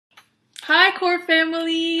Hi, Core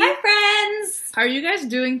Family! Hi, friends! How are you guys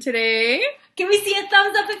doing today? Can we see a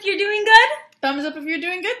thumbs up if you're doing good? Thumbs up if you're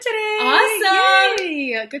doing good today! Awesome!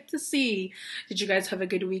 Yay! Good to see. Did you guys have a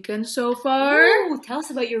good weekend so far? Ooh, tell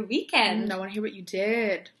us about your weekend. I want to hear what you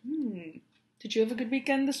did. Did you have a good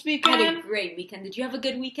weekend this I weekend? had a great weekend. Did you have a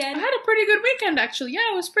good weekend? I had a pretty good weekend, actually.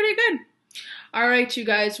 Yeah, it was pretty good. All right, you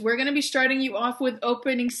guys, we're going to be starting you off with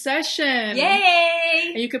opening session.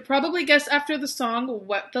 Yay! And you could probably guess after the song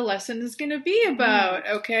what the lesson is going to be about,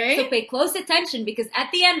 okay? So pay close attention because at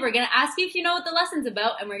the end we're going to ask you if you know what the lesson's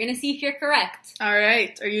about and we're going to see if you're correct. All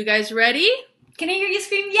right, are you guys ready? Can I hear you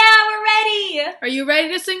scream, yeah, we're ready! Are you ready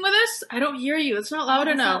to sing with us? I don't hear you. It's not loud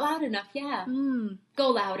enough. It's not loud enough, yeah. Go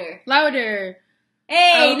louder. Louder.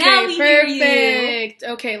 Hey, Okay, now we hear you. perfect.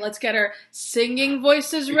 Okay, let's get our singing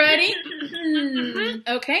voices ready.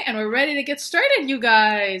 Okay, and we're ready to get started, you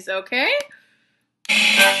guys, okay?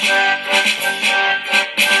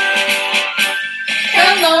 The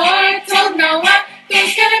Lord told Noah,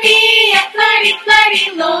 there's gonna be a floody,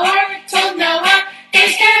 floody. Lord told Noah,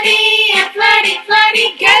 there's gonna be a floody,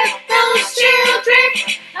 floody. Get those children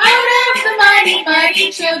out of the mighty,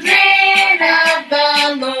 mighty children of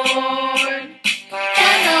the Lord.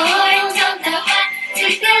 The Lord told Noah to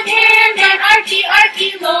build him an arky, arky.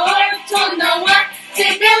 Lord told Noah to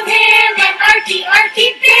build him an arky, arky.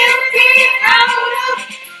 Build it out of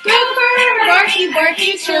gopher, barky,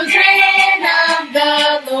 barky children of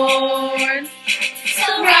the Lord.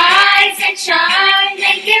 So rise and shine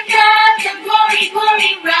and give God the glory,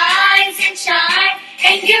 glory. Rise and shine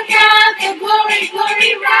and give God the glory,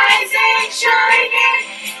 glory. Rise and shine and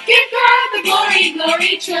give God the glory,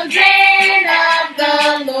 glory. Children of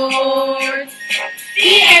the Lord.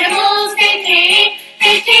 The animals they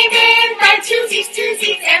came in by twosies,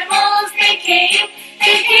 twosies. Animals they came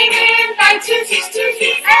in by twosies,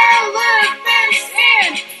 twosies. Elephants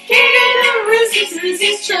and kangaroos,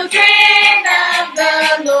 roosies, children of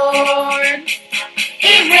the Lord.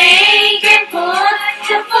 It rained and poured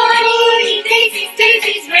for 40 daisies,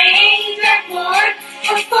 daisies. Rained and poured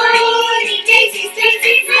for 40 daisies,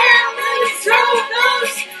 daisies. Elephants drove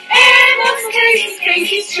those animals crazy,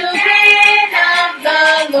 crazy, children of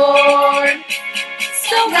the Lord.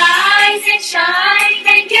 So rise and shine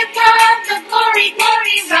and give God the glory,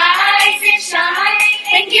 glory. Rise and shine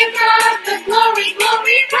and give God the glory,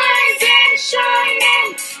 glory. Rise and shine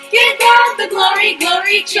and give God the glory,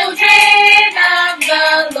 glory. Children of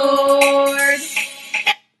the Lord.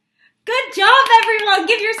 Good job, everyone!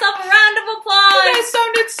 Give yourself a round of applause! You guys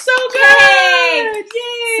sounded so Yay! good!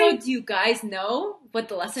 Yay! So do you guys know what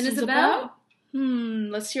the lesson is about?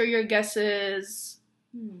 Let's hear your guesses.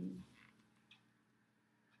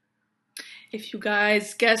 If you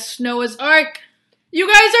guys guessed Noah's Ark, you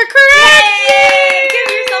guys are correct! Yay!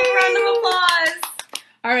 Give yourself a round of applause!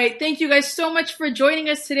 All right, thank you guys so much for joining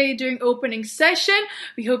us today during opening session.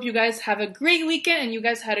 We hope you guys have a great weekend and you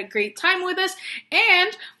guys had a great time with us.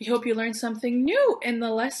 And we hope you learned something new in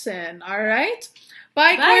the lesson. All right?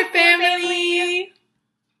 Bye, Bye, Core Family!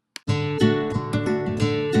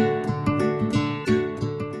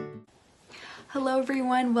 Hello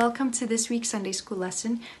everyone, welcome to this week's Sunday School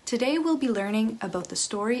lesson. Today we'll be learning about the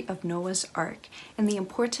story of Noah's Ark and the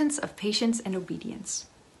importance of patience and obedience.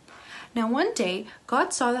 Now one day,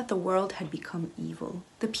 God saw that the world had become evil.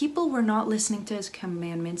 The people were not listening to his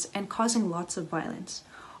commandments and causing lots of violence,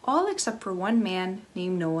 all except for one man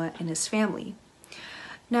named Noah and his family.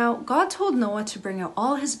 Now God told Noah to bring out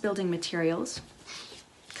all his building materials,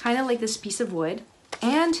 kind of like this piece of wood,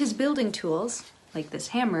 and his building tools, like this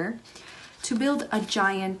hammer, to build a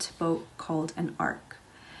giant boat called an ark.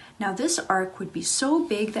 Now this ark would be so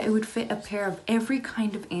big that it would fit a pair of every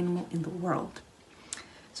kind of animal in the world.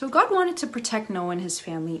 So God wanted to protect Noah and his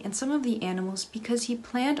family and some of the animals because he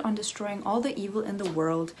planned on destroying all the evil in the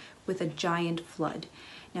world with a giant flood.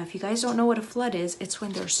 Now if you guys don't know what a flood is, it's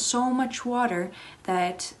when there's so much water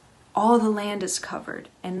that all the land is covered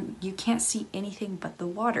and you can't see anything but the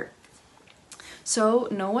water. So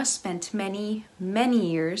Noah spent many, many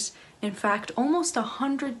years, in fact almost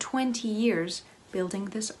 120 years, building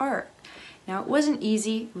this ark. Now it wasn't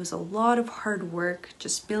easy, it was a lot of hard work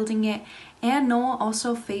just building it, and Noah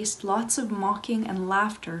also faced lots of mocking and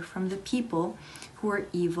laughter from the people who were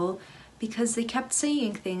evil because they kept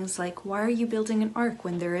saying things like, "Why are you building an ark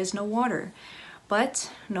when there is no water?"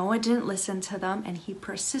 But Noah didn't listen to them and he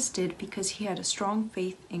persisted because he had a strong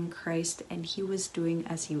faith in Christ and he was doing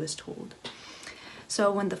as he was told.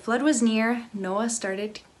 So when the flood was near, Noah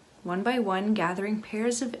started one by one gathering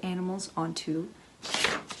pairs of animals onto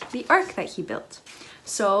the ark that he built.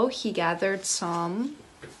 So he gathered some,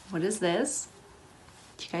 what is this?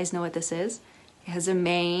 Do you guys know what this is? It has a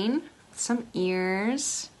mane, some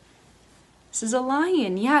ears. This is a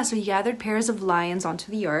lion. Yeah, so he gathered pairs of lions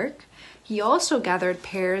onto the ark. He also gathered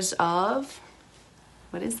pairs of,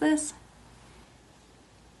 what is this?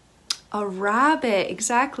 A rabbit,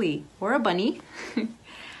 exactly, or a bunny.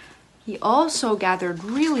 He also gathered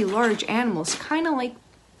really large animals, kind of like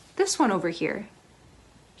this one over here.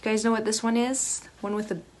 You guys know what this one is? One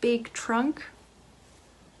with a big trunk?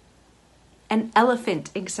 An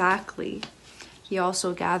elephant, exactly. He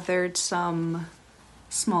also gathered some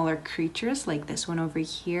smaller creatures like this one over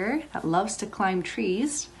here that loves to climb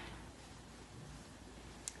trees.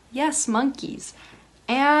 Yes, monkeys.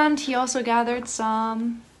 And he also gathered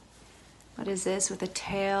some, what is this, with a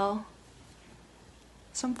tail?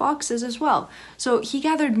 Some foxes as well. So he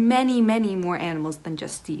gathered many, many more animals than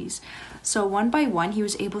just these. So one by one, he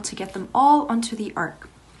was able to get them all onto the ark.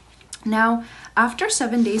 Now, after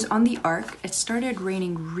 7 days on the ark, it started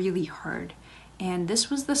raining really hard. And this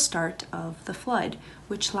was the start of the flood,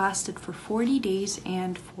 which lasted for 40 days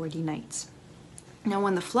and 40 nights. Now,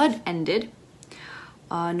 when the flood ended,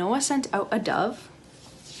 Noah sent out a dove,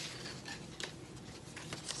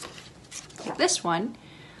 like this one,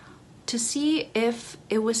 to see if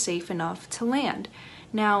it was safe enough to land.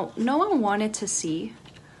 Now, Noah wanted to see,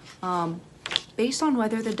 based on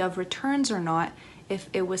whether the dove returns or not, if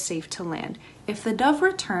it was safe to land. If the dove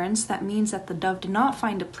returns, that means that the dove did not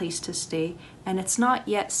find a place to stay and it's not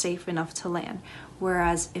yet safe enough to land.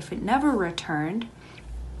 Whereas if it never returned,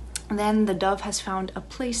 then the dove has found a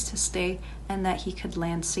place to stay and that he could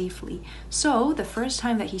land safely. So the first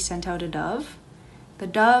time that he sent out a dove, the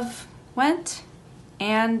dove went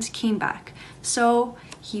and came back. So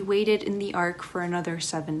he waited in the ark for another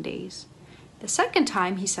 7 days. The second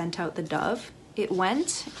time he sent out the dove, it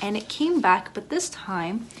went and it came back, but this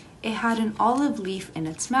time it had an olive leaf in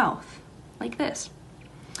its mouth, like this.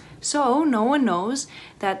 So Noah knows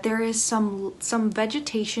that there is some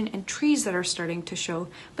vegetation and trees that are starting to show,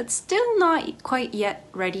 but still not quite yet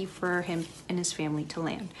ready for him and his family to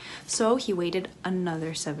land. So he waited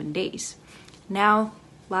another 7 days. Now,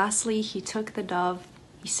 lastly, he took the dove,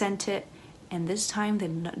 he sent it, and this time the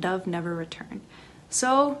dove never returned.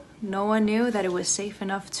 So Noah knew that it was safe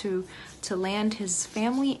enough to land his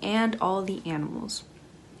family and all the animals.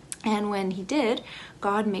 And when he did,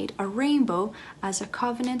 God made a rainbow as a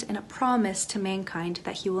covenant and a promise to mankind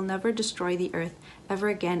that he will never destroy the earth ever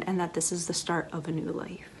again and that this is the start of a new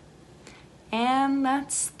life. And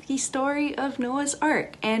that's the story of Noah's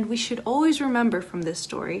Ark. And we should always remember from this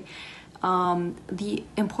story the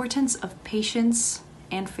importance of patience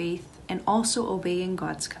and faith and also obeying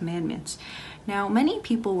God's commandments. Now, many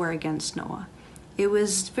people were against Noah. It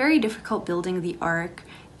was very difficult building the ark,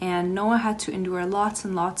 and Noah had to endure lots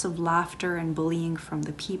and lots of laughter and bullying from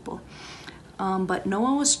the people. But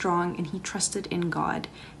Noah was strong and he trusted in God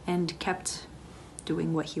and kept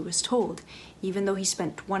doing what he was told, even though he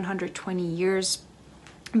spent 120 years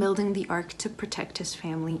building the ark to protect his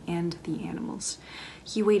family and the animals.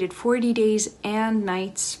 He waited 40 days and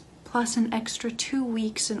nights, plus an extra 2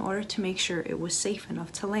 weeks in order to make sure it was safe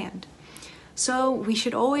enough to land. So we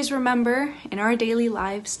should always remember in our daily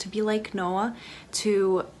lives to be like Noah,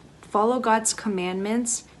 to follow God's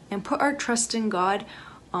commandments and put our trust in God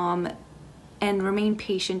and remain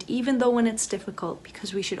patient even though when it's difficult,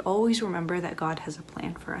 because we should always remember that God has a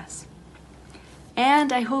plan for us.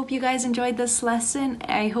 And I hope you guys enjoyed this lesson.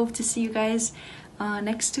 I hope to see you guys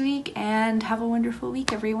next week, and have a wonderful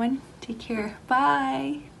week, everyone. Take care.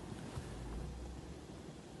 Bye.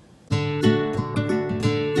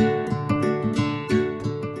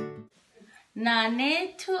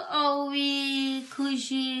 Nane to Owi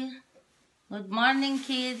Kuji. Good morning,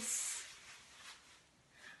 kids.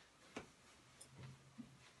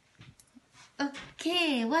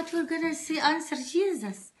 Okay, what we're gonna see, answer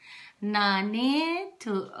Jesus. Nane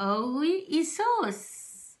to Owi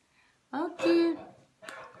Isos. Okay.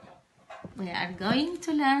 We are going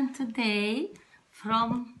to learn today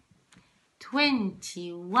from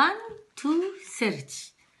 21 to 30.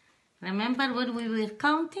 Remember when we were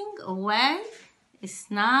counting? Away,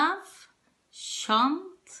 snaf,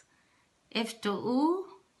 shomt, iftu,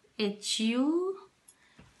 HU,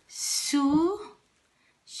 su,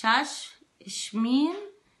 shash, shmin,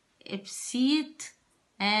 ipsit,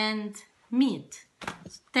 and meat.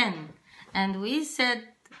 10. And we said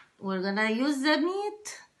we're gonna use the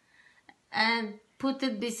meat and put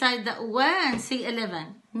it beside the away and say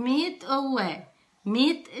 11. Meat away,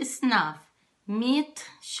 meat snaf, meat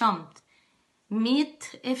shomt,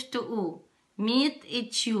 meat iftu, meat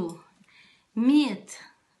HU, meat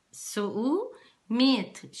su'u,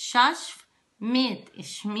 meat shashf, meat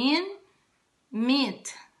ishmin,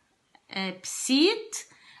 meat psit,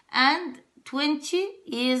 And 20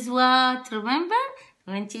 is what? Remember?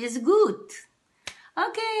 20 is good.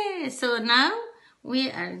 Okay, so now we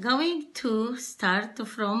are going to start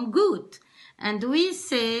from good. And we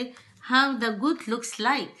say how the good looks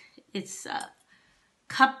like. It's a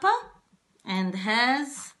kappa and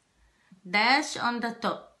has dash on the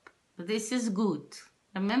top. This is good.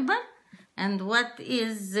 Remember? And what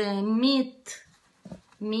is meat?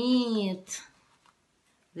 Meat.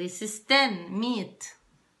 This is 10, meat.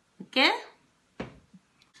 Okay?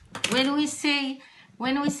 When we say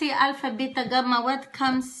alpha, beta, gamma, what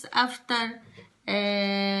comes after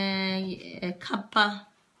kappa?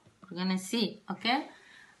 We're gonna see, okay?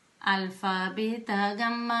 Alpha, beta,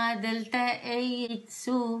 gamma, delta,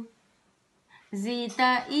 su,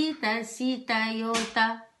 zeta, eta, theta,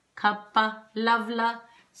 iota, kappa, lavla.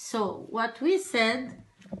 So what we said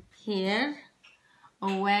here,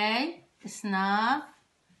 away, snap,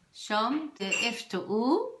 shom, F to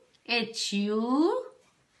U, H U,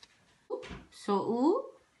 so U,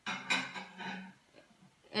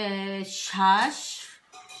 shash,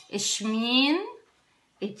 shmin,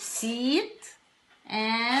 ipsit,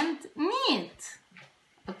 and meat.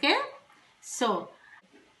 Okay? So,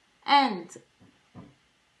 and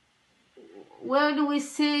when we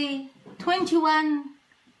say 21,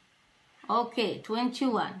 okay,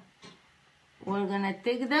 21, we're gonna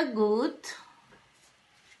take the good,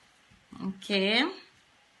 okay,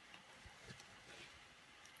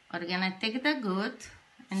 we're gonna take the good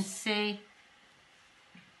and say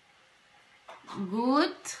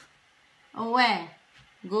good away,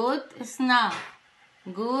 good snap,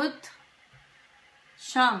 good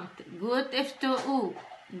shamt, good F2U,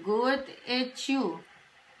 good HU,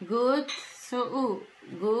 good SU,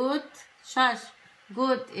 good shash,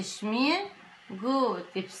 good ishmir, good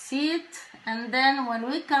ipsit, and then when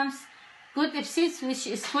we come good ipsit, which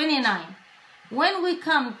is 29. When we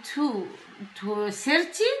come to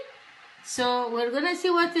 30, so we're gonna see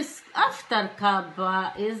what is after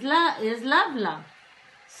kappa is lavla.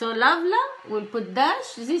 So lavla will put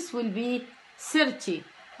dash. This will be 30,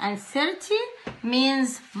 and 30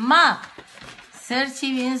 means map.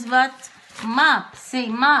 30 means what? Map. Say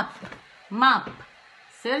map. Map.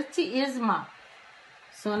 30 is map.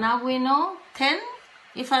 So now we know 10.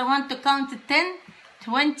 If I want to count 10,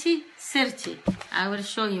 20, 30. I will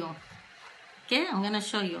show you. Okay, I'm gonna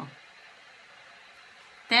show you.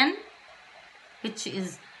 10, which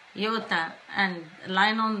is iota and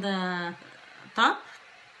line on the top.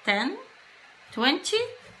 10, 20,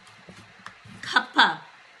 kappa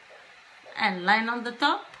and line on the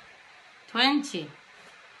top. 20.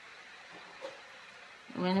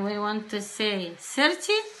 When we want to say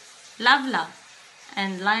 30, lavla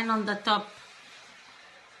and line on the top.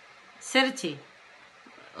 30.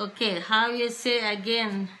 Okay, how you say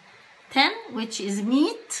again? 10, which is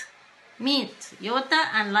meat, iota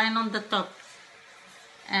and line on the top.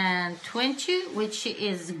 And 20, which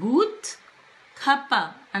is good,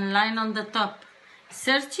 kappa and line on the top.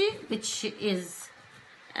 30, which is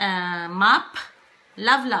map,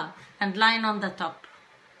 lavla and line on the top.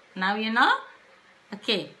 Now you know?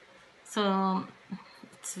 Okay, so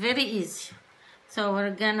it's very easy. So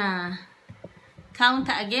we're gonna count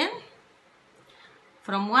again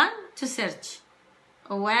from 1 to 30.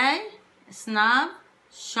 Away, snap,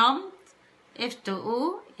 shamt,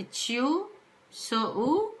 F2U, HU,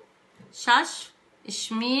 SU, shash,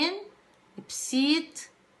 shmin, ipsit,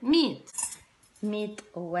 meat. Meat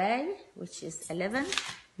away, which is 11.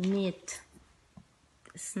 Meat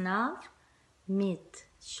snap, meat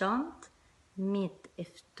shamt, meat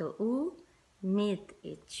F2U, meat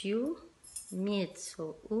HU, meat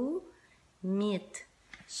SU, meat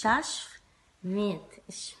shash, meat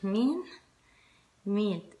shmin,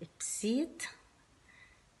 meat ipsit,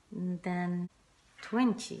 then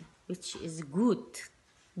 20, which is good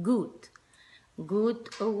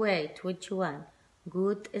away, 21,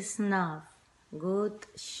 good snaf, good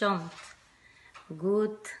shamt,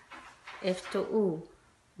 good F2U,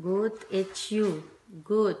 good HU,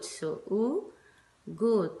 good SU,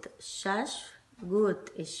 good shash,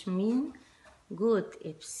 good shmin, good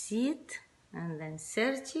ipsit, and then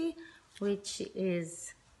 30, which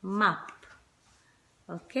is map.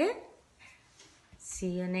 Okay? See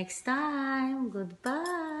you next time.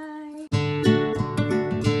 Goodbye.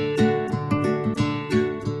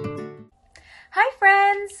 Hi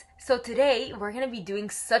friends! So today we're going to be doing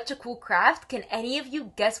such a cool craft. Can any of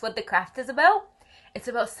you guess what the craft is about? It's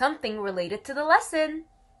about something related to the lesson.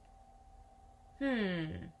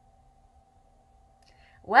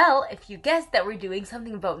 Well, if you guessed that we're doing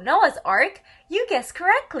something about Noah's Ark, you guessed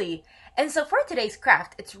correctly. And so for today's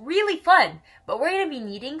craft, it's really fun, but we're going to be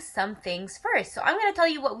needing some things first. So I'm going to tell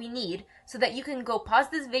you what we need so that you can go pause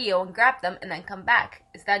this video and grab them and then come back.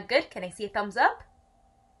 Is that good? Can I see a thumbs up?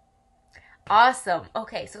 Awesome.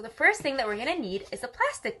 Okay, so the first thing that we're going to need is a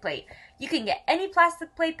plastic plate. You can get any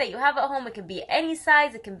plastic plate that you have at home. It can be any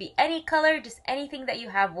size, it can be any color, just anything that you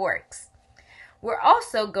have works. We're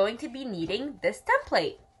also going to be needing this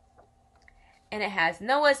template. And it has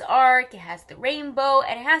Noah's Ark, it has the rainbow,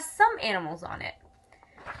 and it has some animals on it.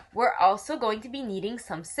 We're also going to be needing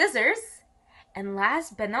some scissors. And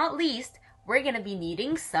last but not least, we're going to be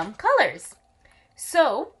needing some colors.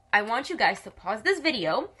 So, I want you guys to pause this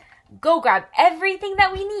video, go grab everything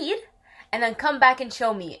that we need, and then come back and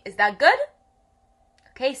show me. Is that good?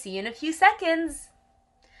 Okay, see you in a few seconds.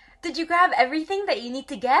 Did you grab everything that you need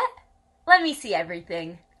to get? Let me see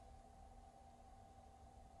everything.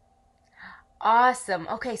 Awesome.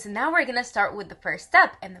 Okay, so now we're going to start with the first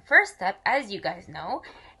step. And the first step, as you guys know,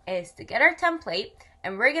 is to get our template.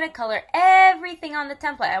 And we're going to color everything on the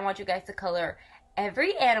template. I want you guys to color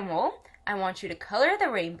every animal. I want you to color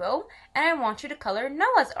the rainbow. And I want you to color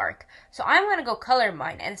Noah's Ark. So I'm going to go color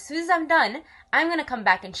mine. And as soon as I'm done, I'm going to come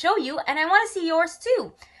back and show you. And I want to see yours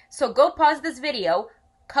too. So go pause this video,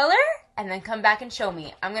 color, and then come back and show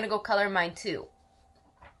me. I'm going to go color mine too.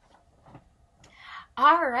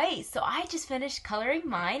 Alright, so I just finished coloring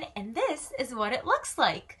mine, and this is what it looks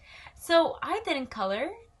like. So I didn't color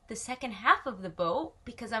the second half of the boat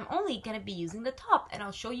because I'm only going to be using the top, and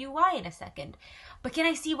I'll show you why in a second. But can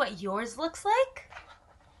I see what yours looks like?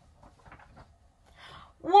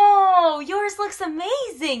 Whoa, yours looks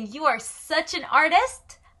amazing! You are such an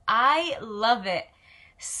artist! I love it!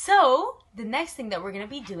 So, the next thing that we're going to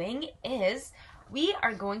be doing is we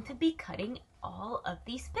are going to be cutting all of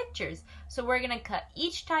these pictures. So we're going to cut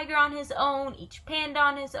each tiger on his own, each panda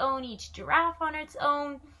on his own, each giraffe on its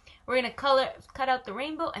own. We're going to cut out the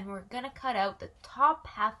rainbow, and we're going to cut out the top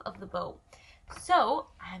half of the boat. So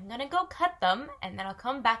I'm going to go cut them, and then I'll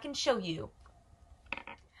come back and show you.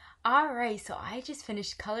 Alright, so I just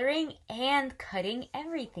finished coloring and cutting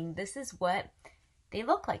everything. This is what they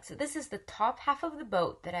look like. So this is the top half of the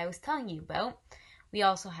boat that I was telling you about. We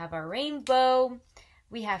also have our rainbow.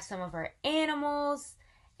 We have some of our animals,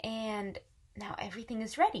 and now everything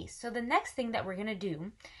is ready. So the next thing that we're going to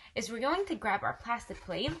do is we're going to grab our plastic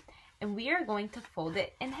plate, and we are going to fold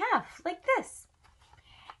it in half like this.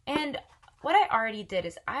 And what I already did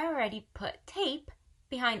is I already put tape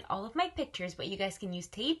behind all of my pictures, but you guys can use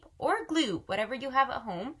tape or glue, whatever you have at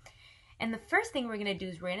home. And the first thing we're going to do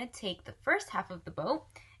is we're going to take the first half of the boat,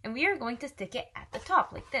 and we are going to stick it at the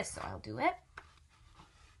top like this. So I'll do it.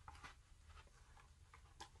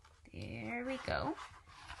 There we go.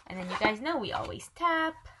 And then you guys know we always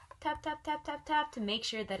tap, tap, tap, tap, tap, tap to make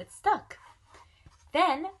sure that it's stuck.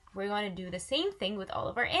 Then we're going to do the same thing with all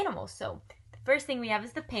of our animals. So the first thing we have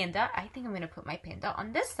is the panda. I think I'm going to put my panda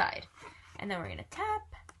on this side. And then we're going to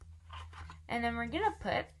tap. And then we're going to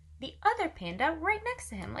put the other panda right next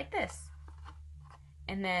to him like this.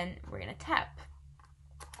 And then we're going to tap.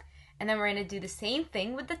 And then we're going to do the same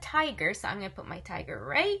thing with the tiger. So I'm going to put my tiger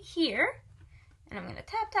right here. And I'm going to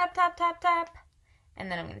tap, tap, tap, tap, tap.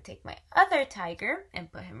 And then I'm going to take my other tiger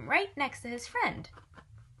and put him right next to his friend.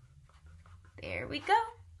 There we go.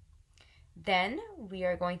 Then we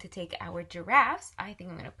are going to take our giraffes. I think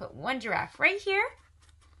I'm going to put one giraffe right here.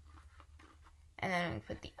 And then I'm going to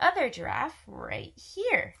put the other giraffe right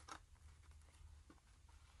here.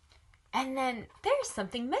 And then there's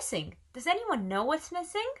something missing. Does anyone know what's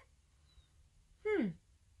missing?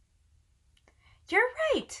 You're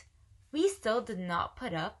right. We still did not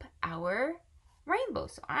put up our rainbow.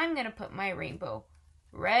 So I'm going to put my rainbow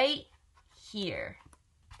right here.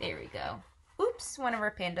 There we go. Oops, one of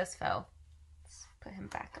our pandas fell. Let's put him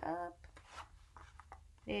back up.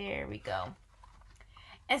 There we go.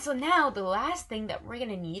 And so now the last thing that we're going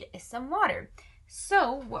to need is some water.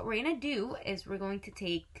 So what we're going to do is we're going to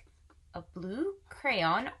take a blue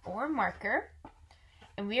crayon or marker,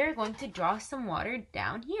 and we are going to draw some water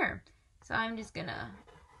down here. So I'm just going to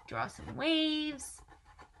draw some waves,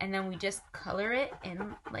 and then we just color it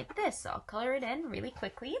in like this. So I'll color it in really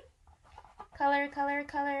quickly. Color, color,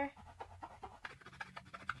 color.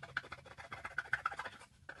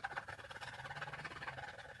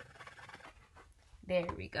 There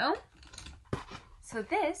we go. So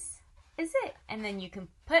this is it. And then you can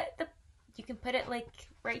put it like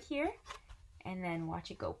right here, and then watch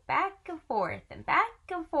it go back and forth and back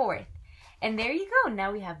and forth. And there you go.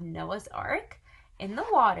 Now we have Noah's Ark in the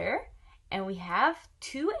water, and we have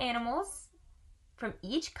two animals from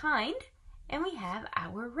each kind, and we have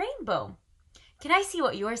our rainbow. Can I see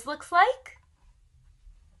what yours looks like?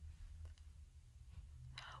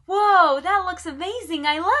 Whoa, that looks amazing.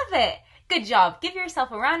 I love it. Good job. Give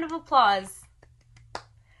yourself a round of applause.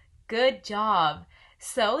 Good job.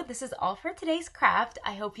 So this is all for today's craft.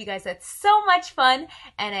 I hope you guys had so much fun,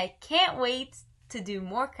 and I can't wait to do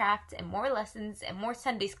more crafts and more lessons and more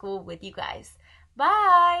Sunday school with you guys.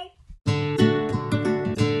 Bye!